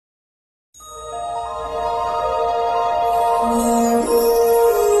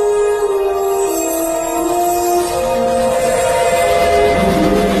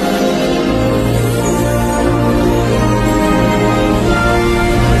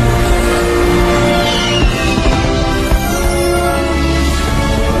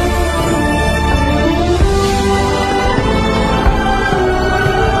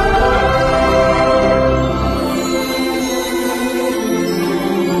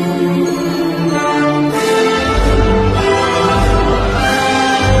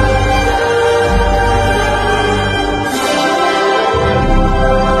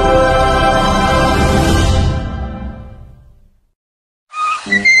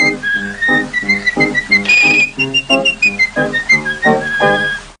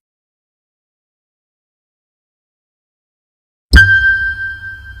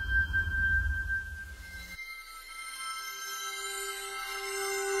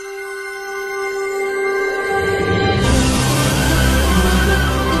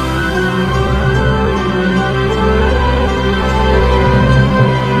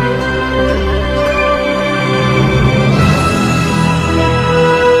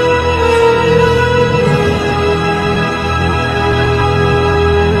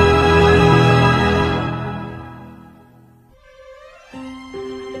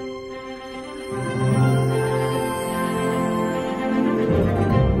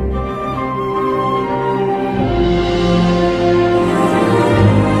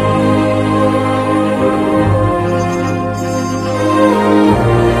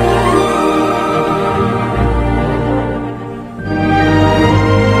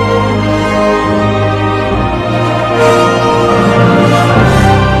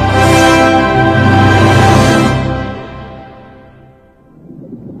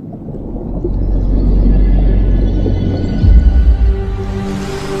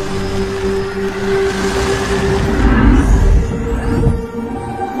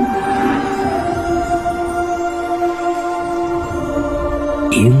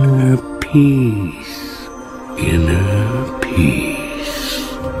Inner peace, inner peace.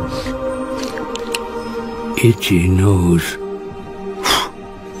 Itchy nose.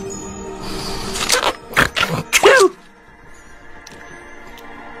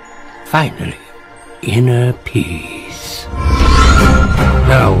 Finally, inner peace.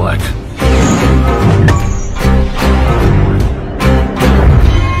 Now what?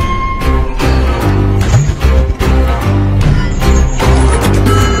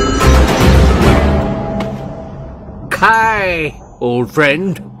 Hi, old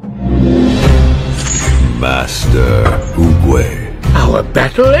friend. Master Oogway. Our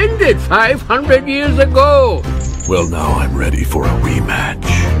battle ended 500 years ago. Well, now I'm ready for a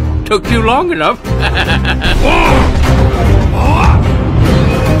rematch. Took you long enough.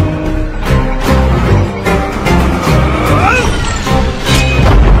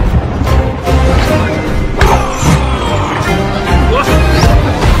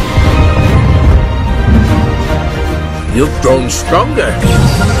 You've grown stronger.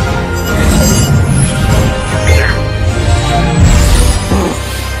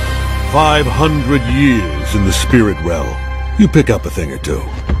 500 years in the spirit realm. You pick up a thing or two.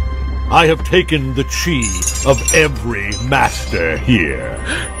 I have taken the chi of every master here.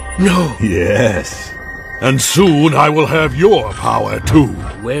 No. Yes. And soon I will have your power too.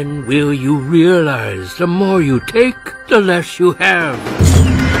 When will you realize the more you take, the less you have?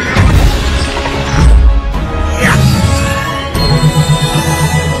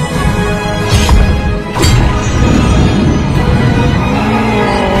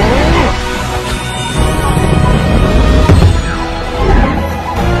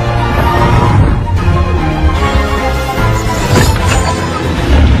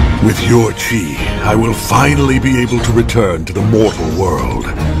 With your chi, I will finally be able to return to the mortal world.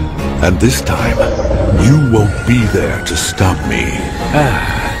 And this time, you won't be there to stop me.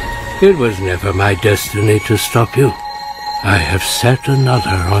 It was never my destiny to stop you. I have set another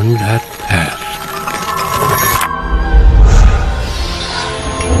on that path.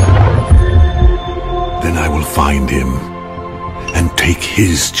 Then I will find him and take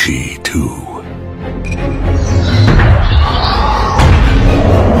his chi too.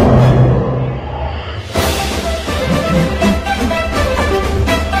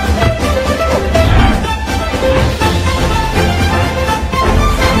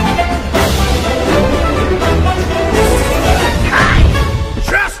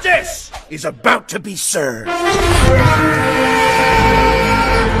 Is about to be served.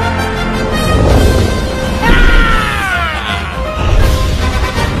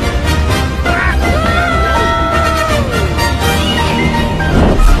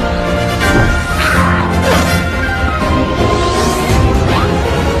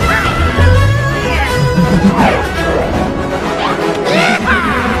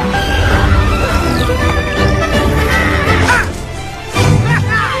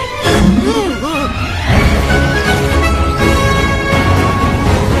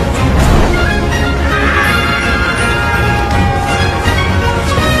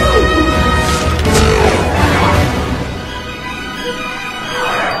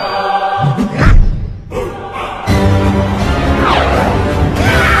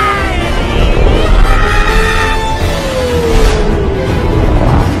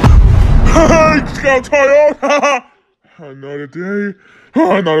 me?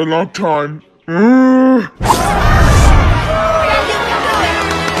 Not a long time. Go,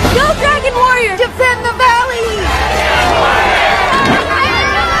 Dragon Warrior! Defend the valley!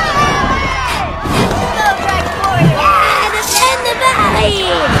 Go, Dragon Warrior! Yeah, defend the valley!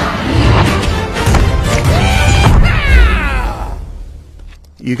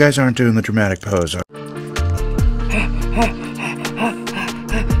 You guys aren't doing the dramatic pose.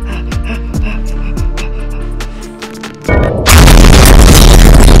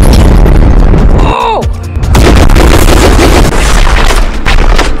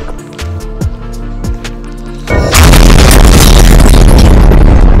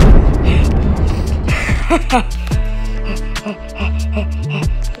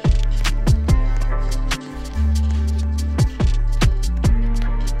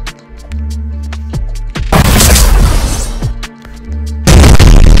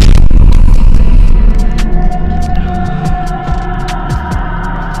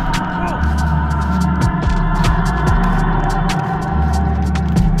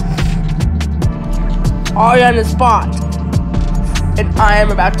 I am the spot, and I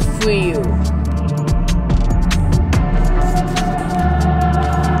am about to free you.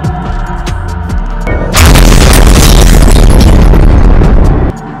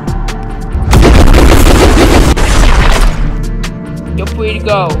 You're free to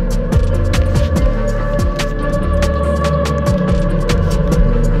go.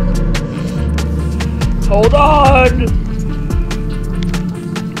 Hold on!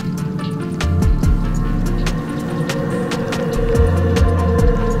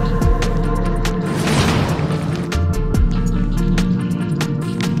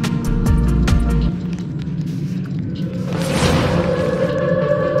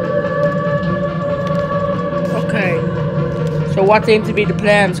 So what seems to be the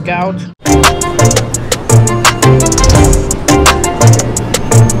plan, Scout?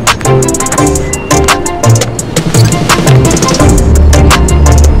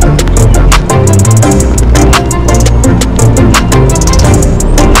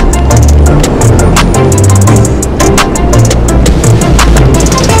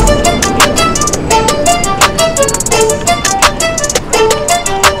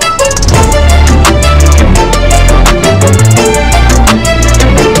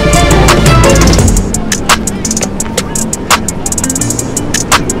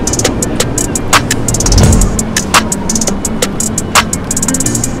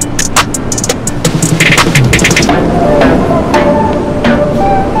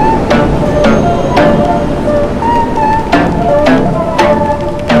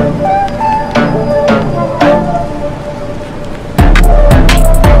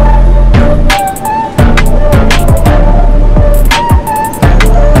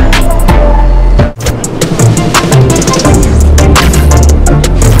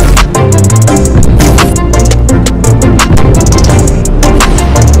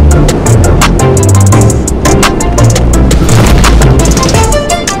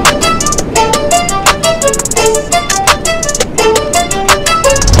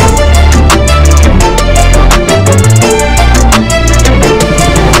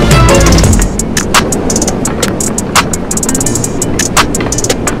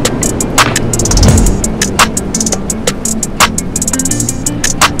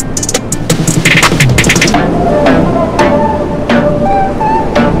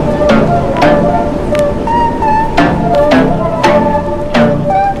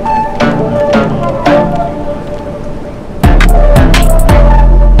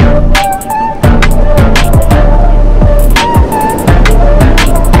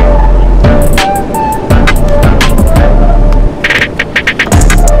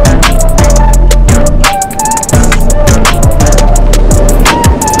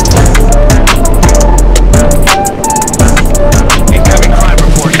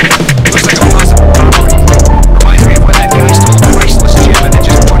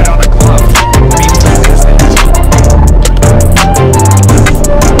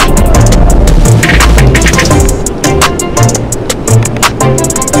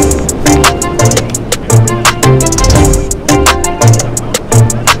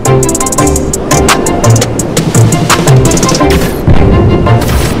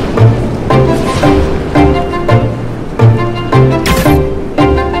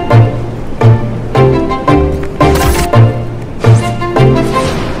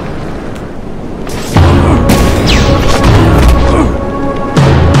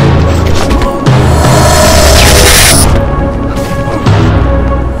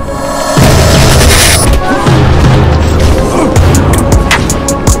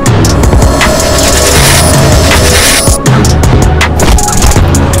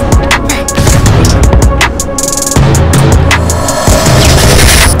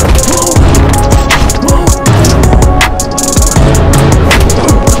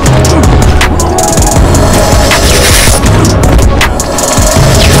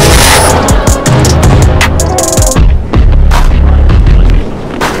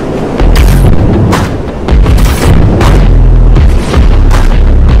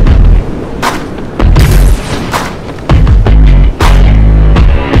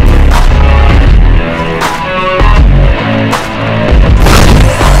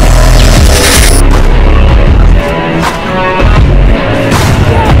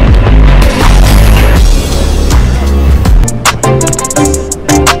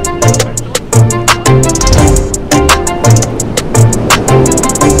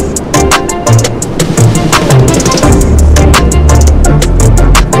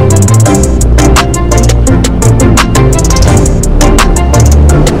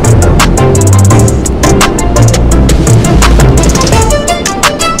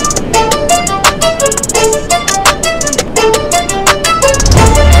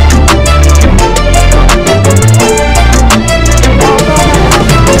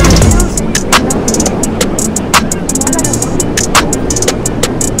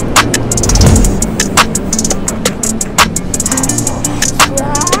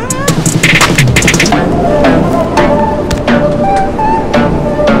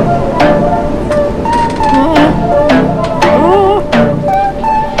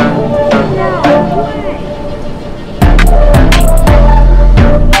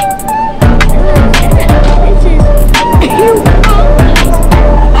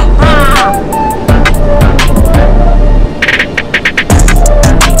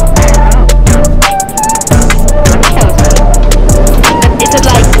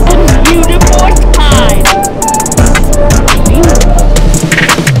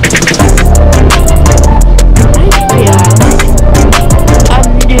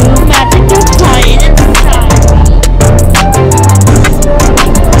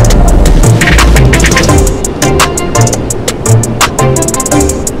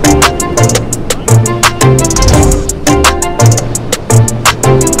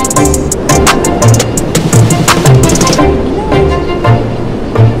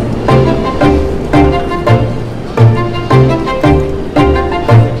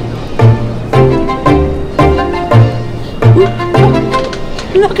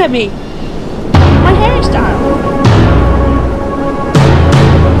 Look at me. My hairstyle.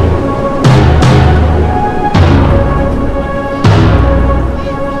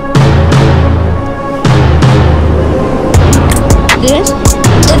 This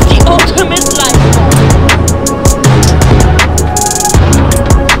is the ultimate life form.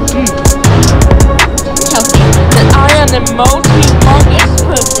 Tells me that I am the most humongous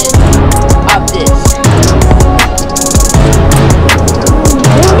person of this.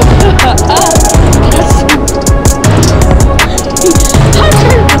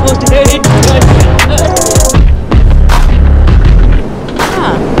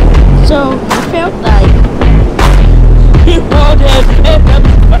 So you felt like you wanted Venom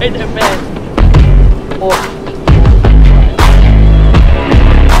Spider-Man. Or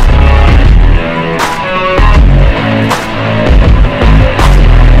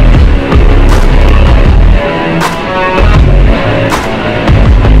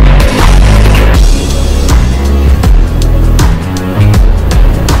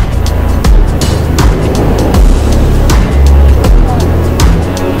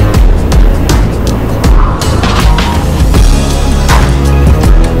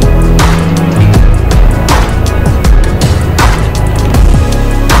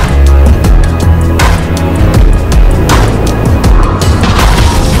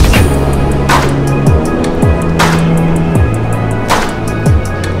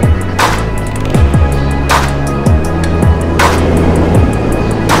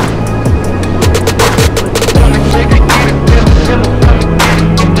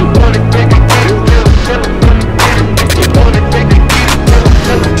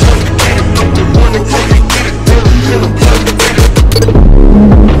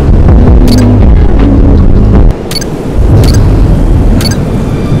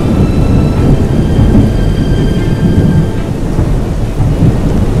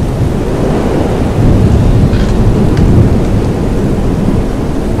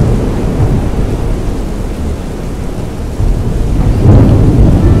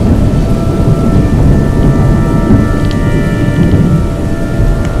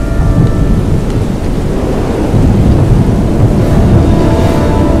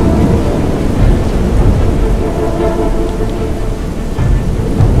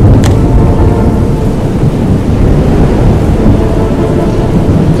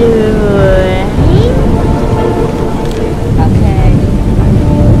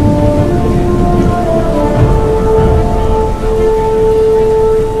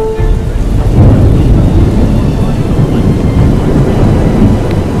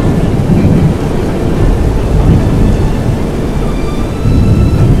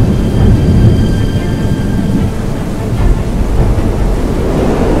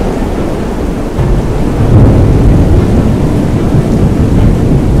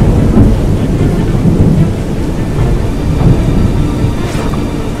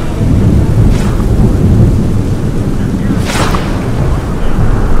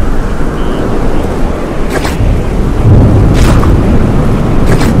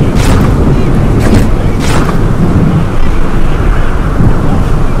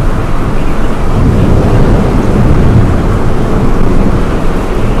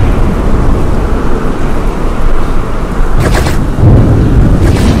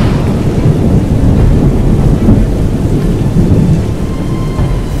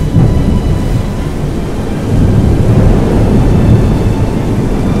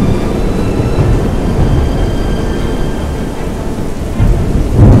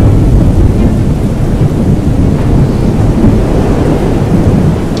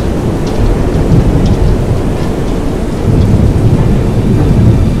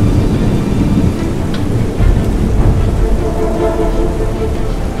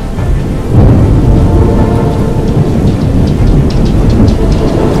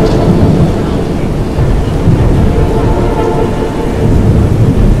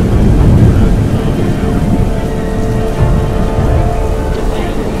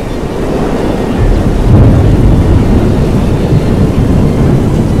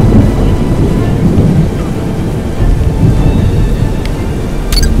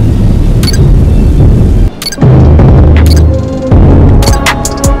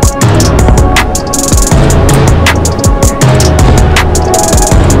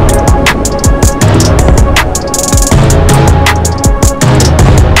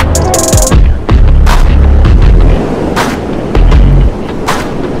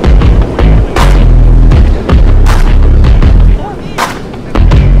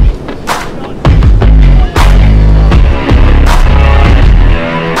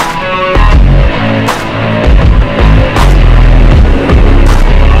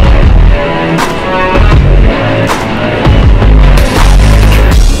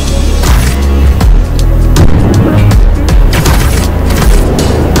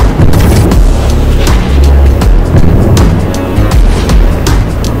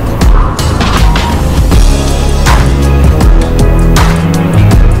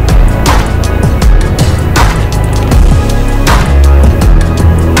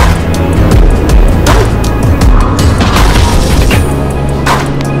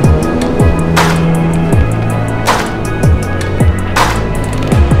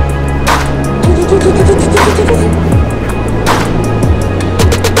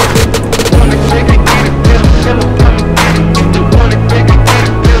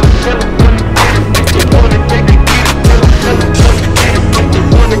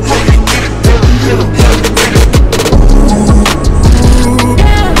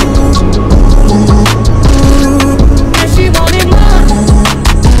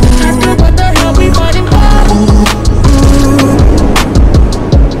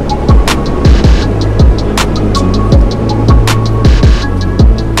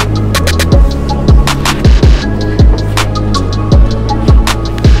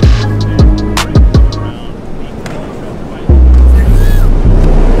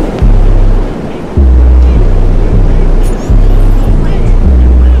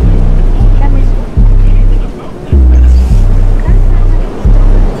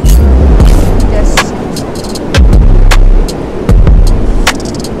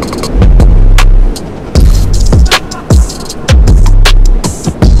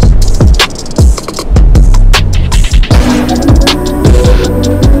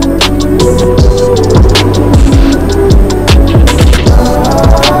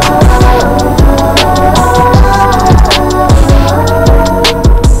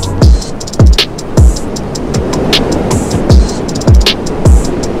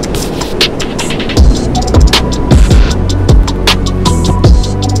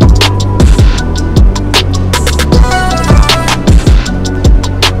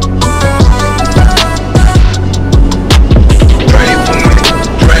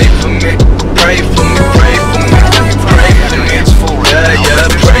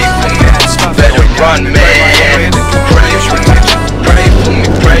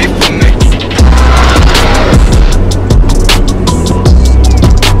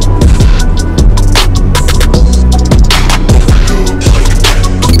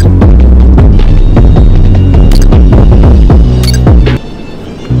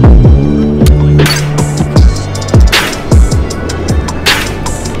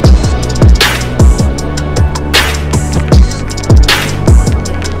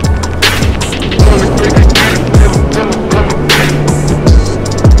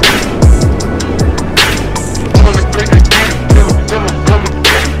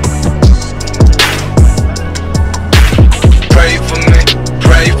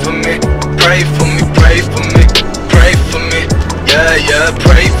better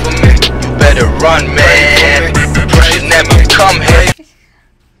pray for me. You better run, man. You should never come here.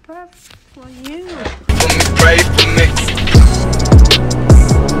 For you. For me, pray for me.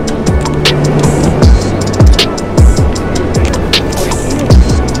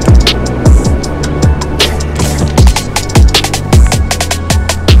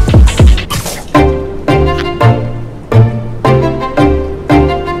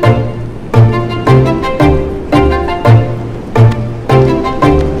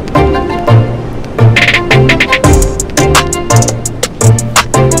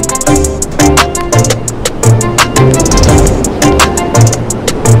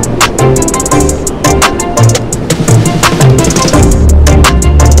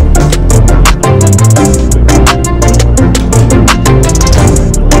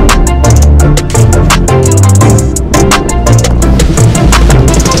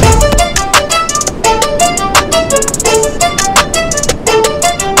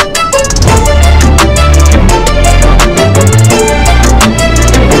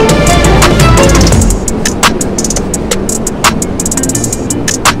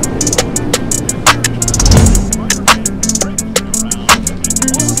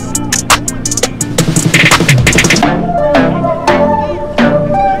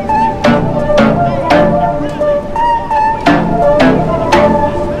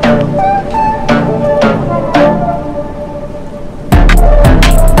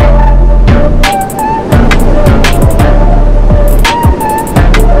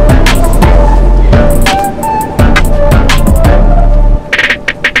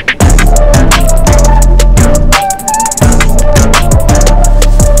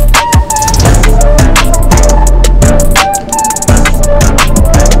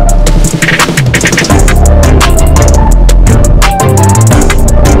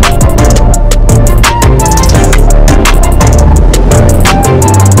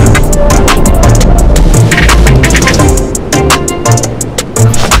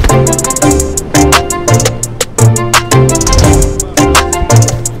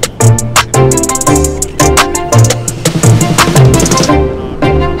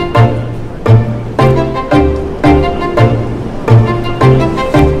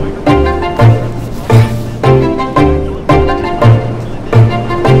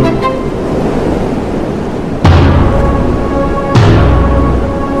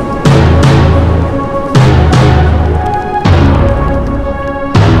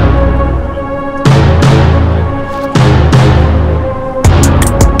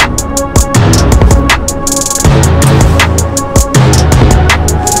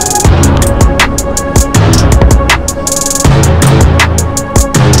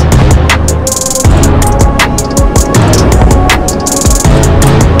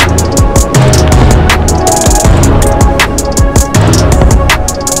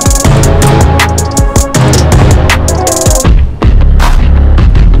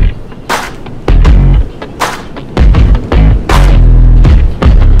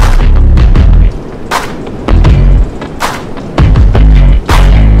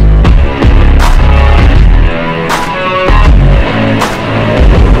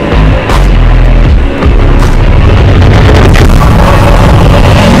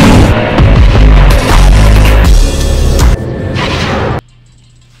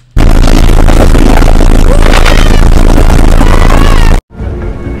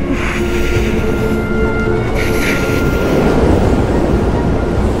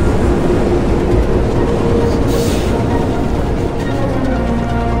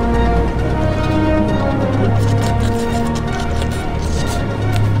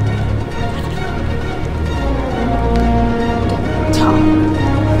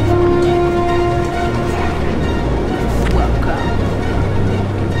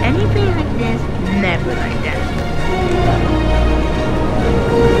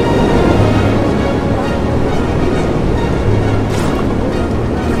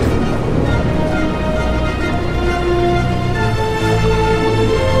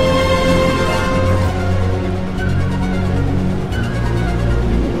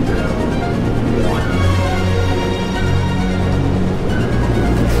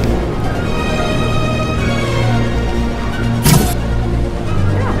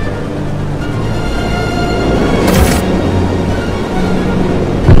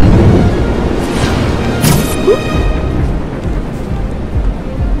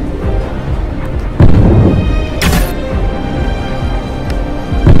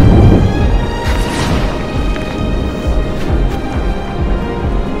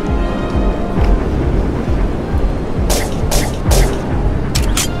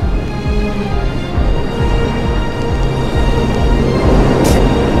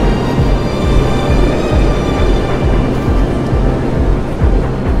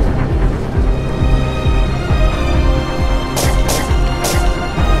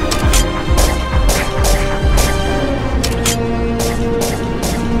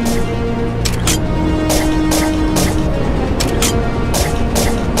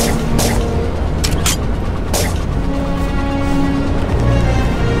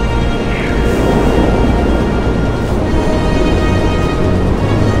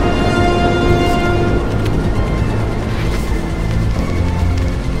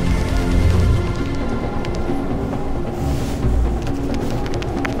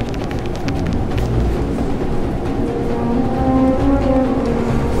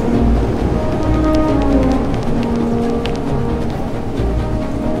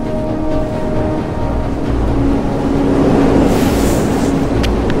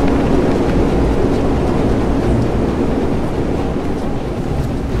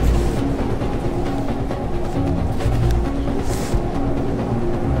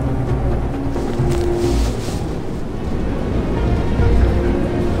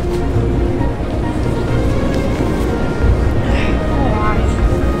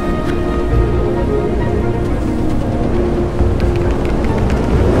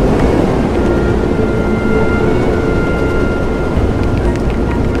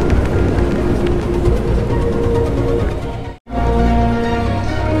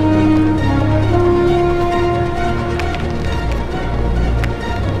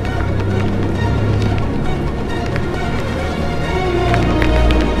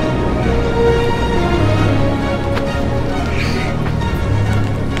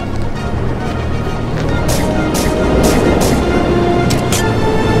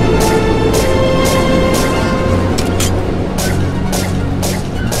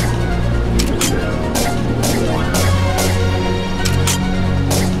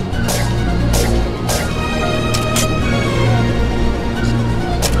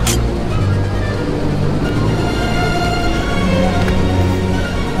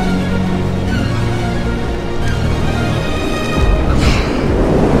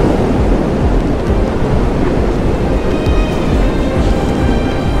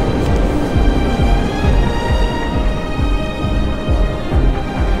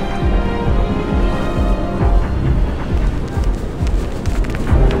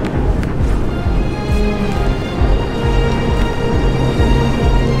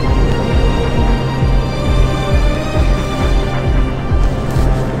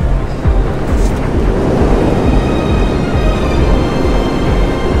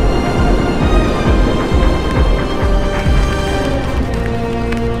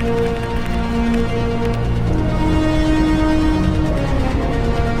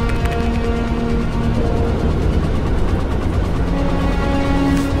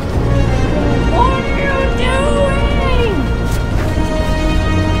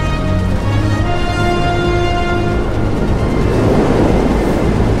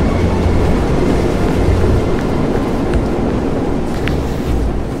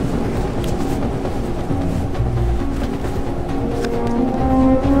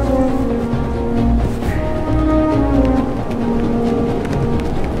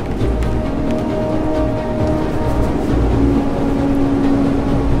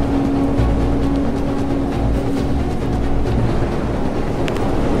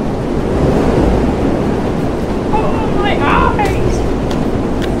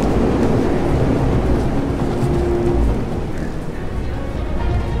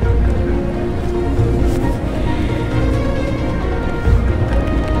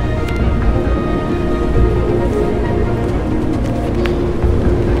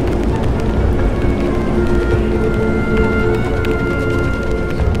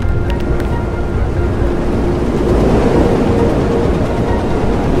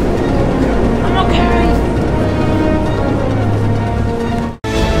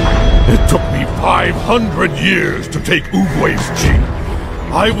 500 years to take Uguay's chi.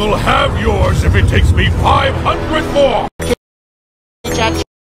 I will have yours if it takes me 500 more! Chat.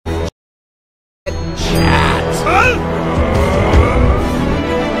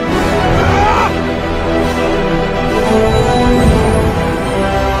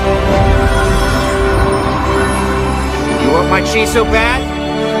 You want my chi so bad?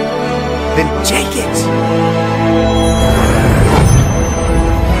 Then take it!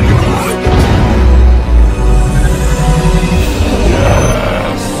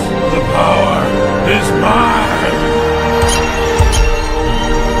 The power is mine!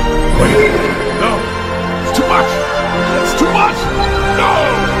 Wait, no! It's too much! It's too much! No!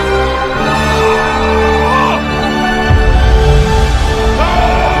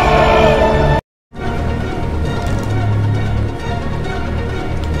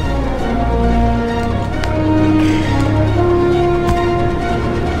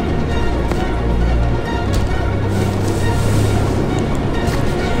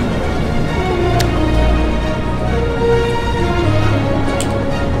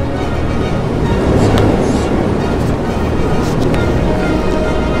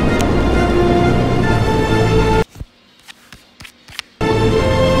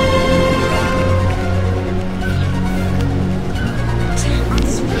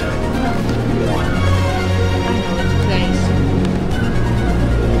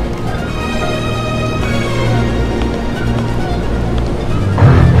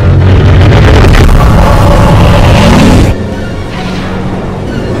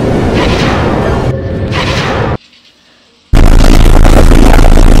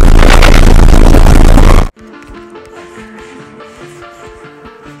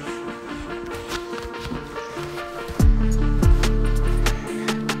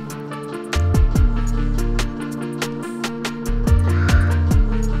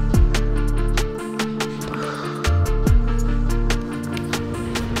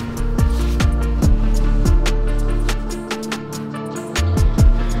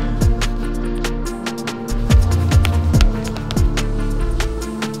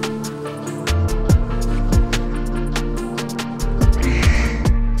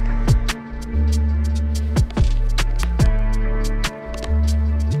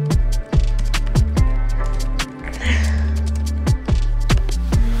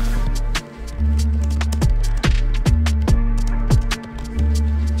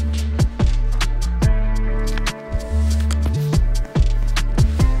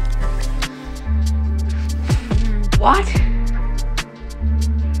 What?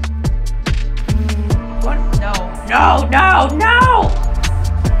 What? No, no, no, no!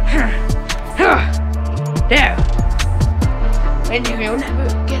 There. And you'll never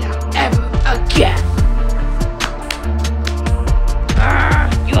get out ever again.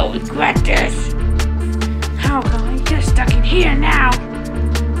 You'll regret this. How come you're stuck in here now?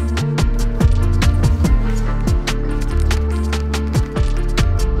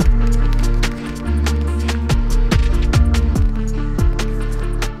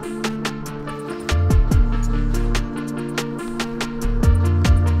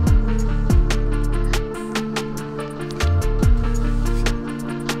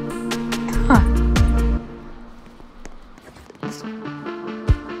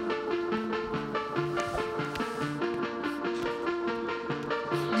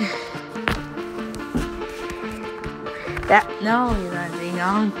 No, you're not being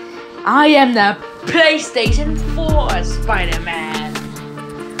wrong. I am the PlayStation 4 Spider-Man.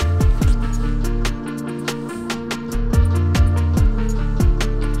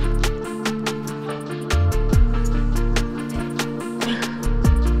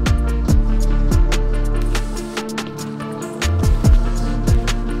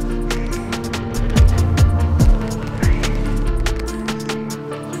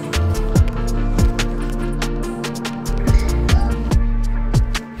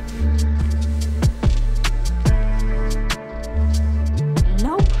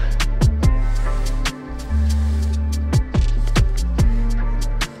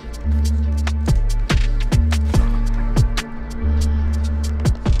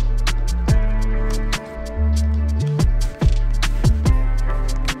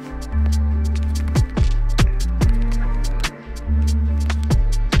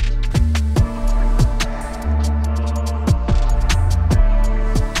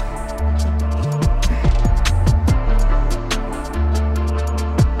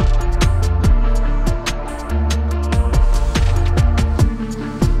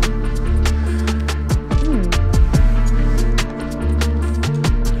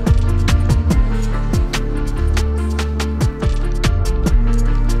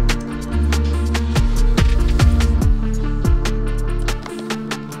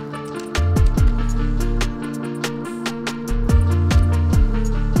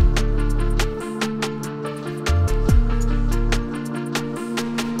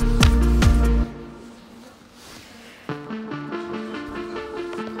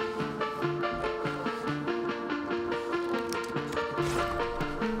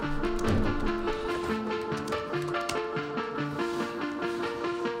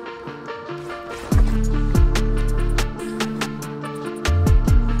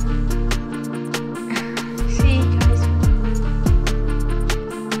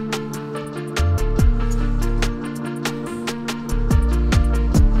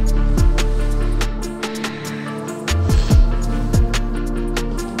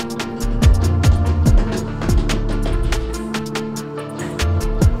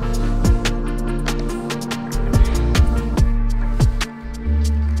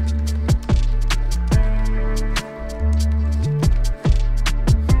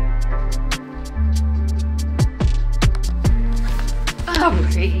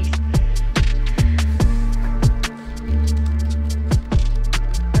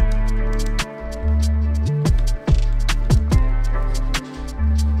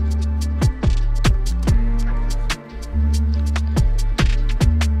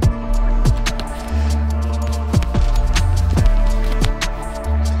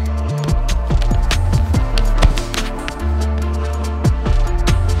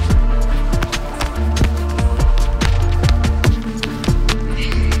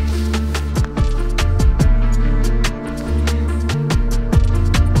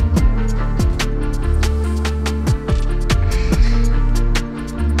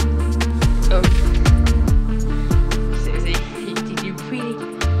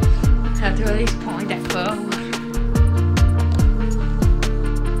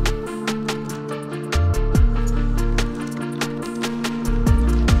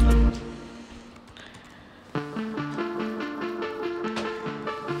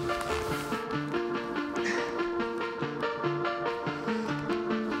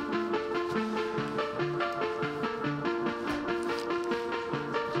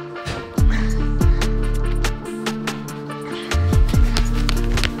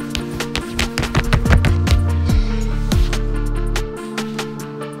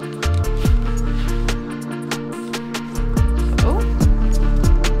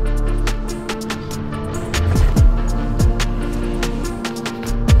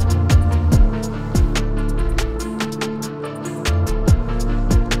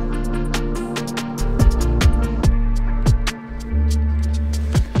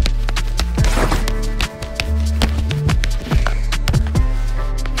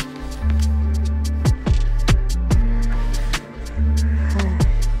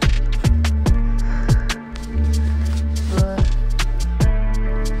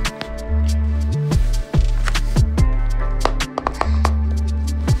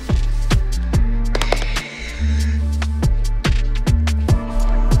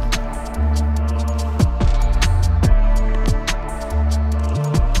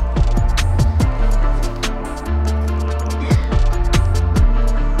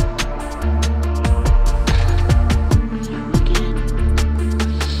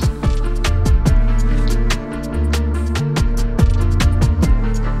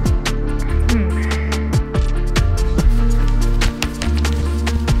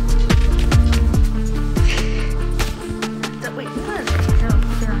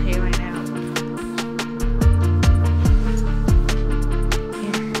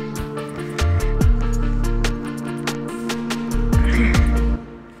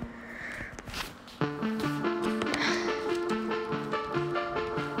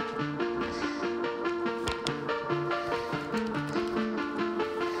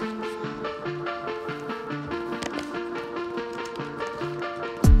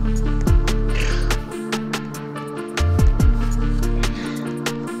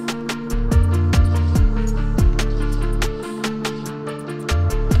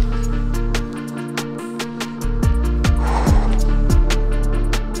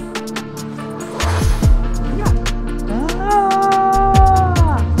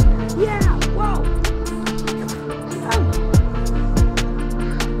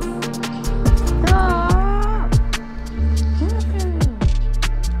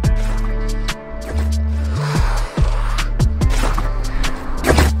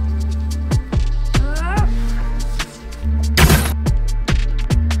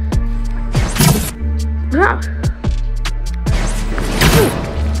 Time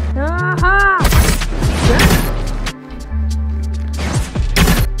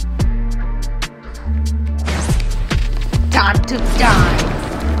to die.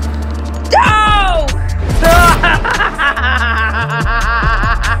 No!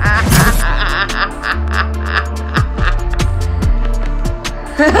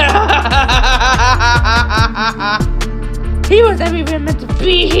 He was never even meant to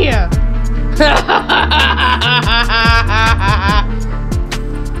be here.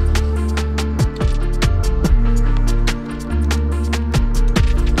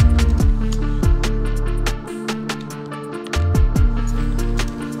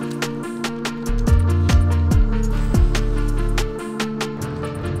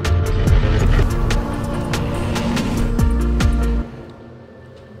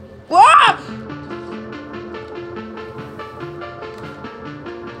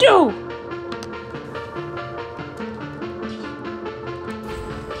 Do!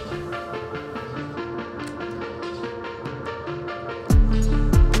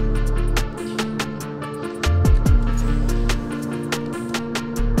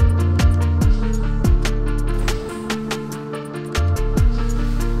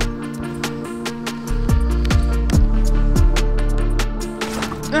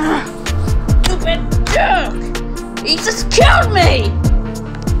 Stupid jerk! He just killed me!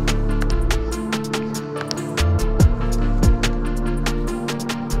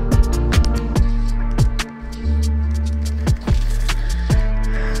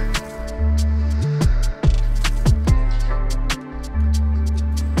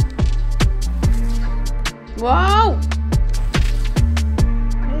 Whoa!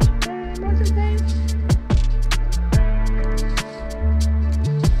 What's his name?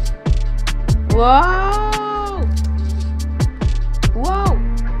 Whoa! Whoa!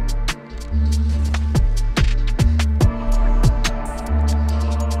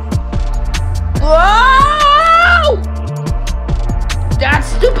 Whoa! That's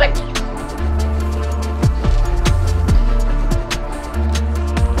stupid!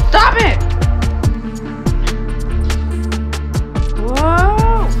 Stop it!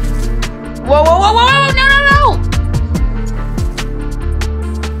 Whoa! Whoa, whoa, whoa, whoa, no, no, no!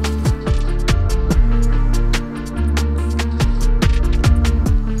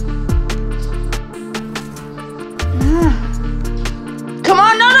 Come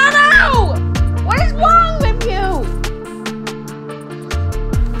on, no, no, no! What is wrong with you?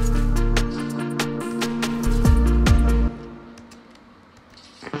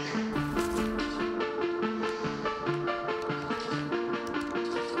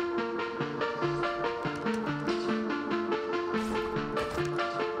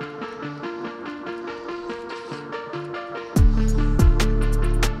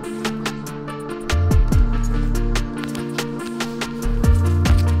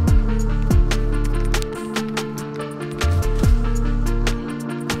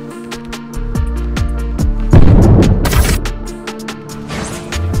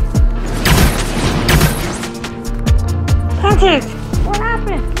 Patrick, what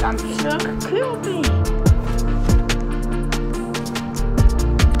happened? That sucker killed me.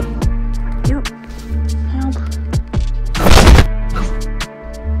 You help.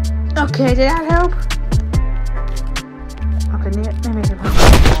 Okay, did that help? Okay, maybe I can help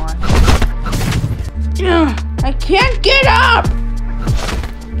more. I can't get up.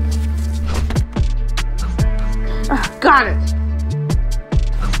 Got it.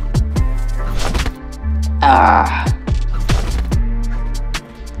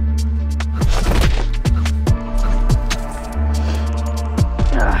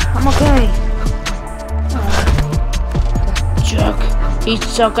 I'm okay. That jerk. He's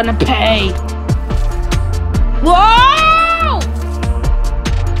so gonna pay. Whoa!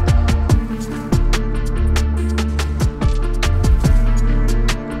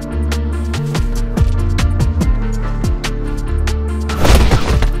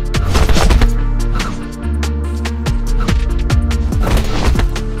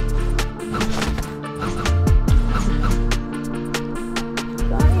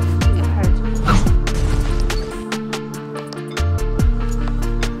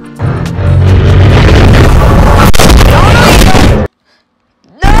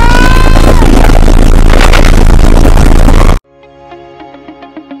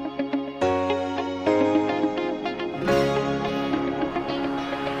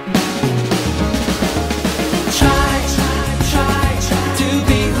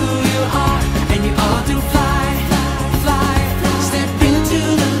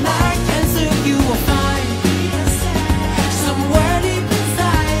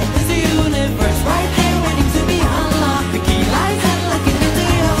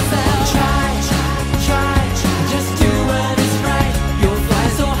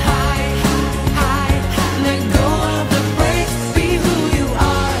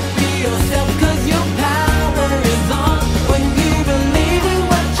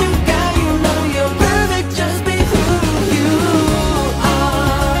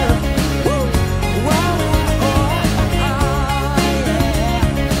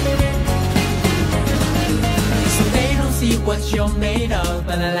 what you're made of,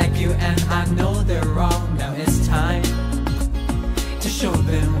 but I like you and I know they're wrong. Now it's time to show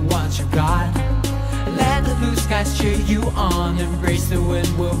them what you got. Let the blue skies cheer you on. Embrace the wind,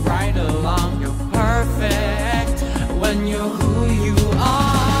 we'll ride along. You're perfect when you're who you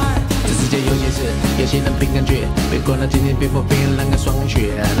are. 这世界有些事，有些人凭感觉，别过那今天别破冰冷的霜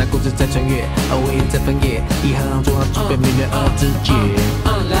雪，那故事在穿越，而回忆在翻页，遗憾让做好准备，明月而自解。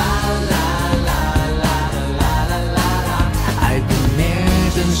爱不灭，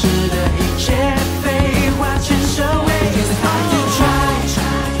真实的一切，废话全收尾。It's hard to try,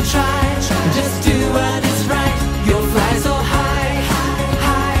 just do what is right. You'll fly so high,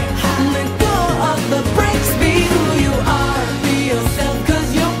 let go of the brakes. Be who you are, be yourself,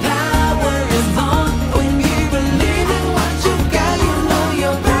 'cause your power is on. When you believe in what you got, you know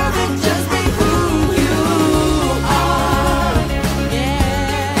you're perfect. Just be who you are.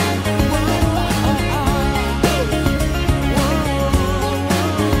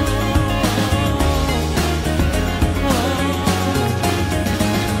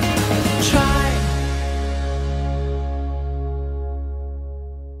 Try.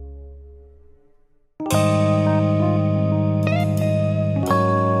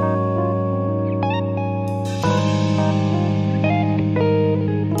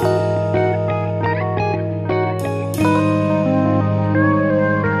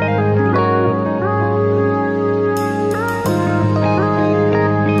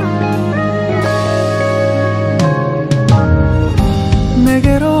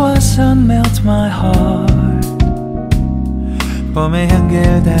 내게로 와서 melt my heart. 봄의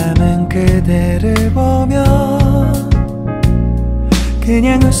향기를 담은 그대를 보며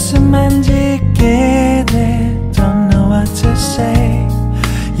그냥 웃음만 짓게 돼. Don't know what to say.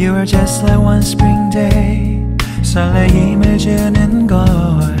 You are just like one spring day. 설레임을 주는 걸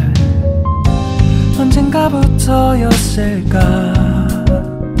언젠가부터였을까.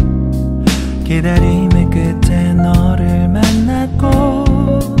 기다림의 끝에 너를 만났고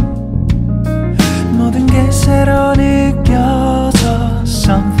모든 게 새로 느껴져.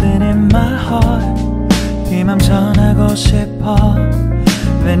 Something in my heart. 이 맘 전하고 싶어.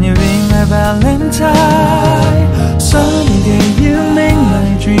 Then you ring my valentine. Sunny day you make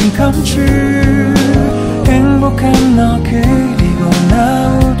my dream come true. 행복한 너 그리고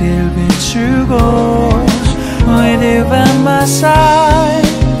나 우릴 비추고 With you by my side.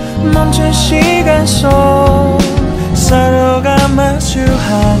 멈춘 시간 속 서로가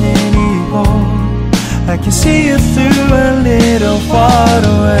마주하는 이곳. I can see you through a little far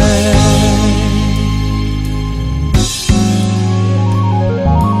away.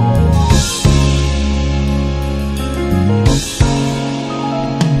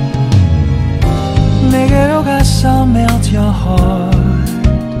 내게로 가서 melt your heart.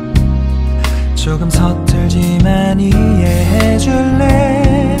 조금 서툴지만 이해해줄래.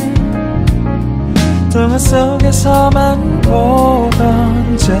 동화 속에서만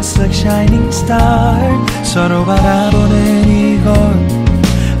보던 Just like shining star. 서로 바라보는 이곳.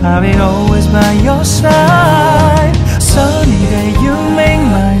 I'll be always by your side. Sunny day you make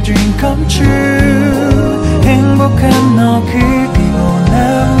my dream come true. 행복한 너 그리고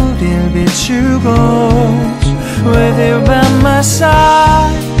나 우릴 비추고 With you by my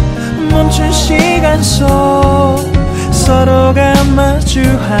side. 멈춘 시간 속 서로가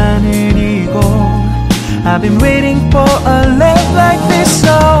마주하는 이곳. I've been waiting for a love like this.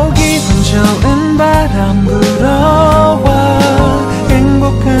 So 기분 좋은 바람 불어와.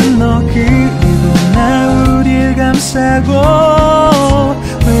 행복한 너 그리고 나 우릴 감싸고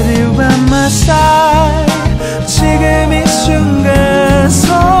With you by my side. 지금 이 순간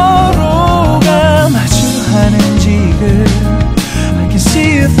서로가 마주하는 지금 I can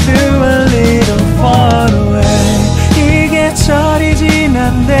see you through a little far away. 이 계절이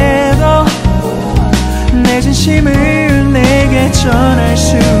지난데도 내 진심을 내게 전할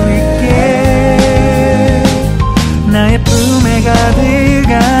수 있게 나의 품에 가득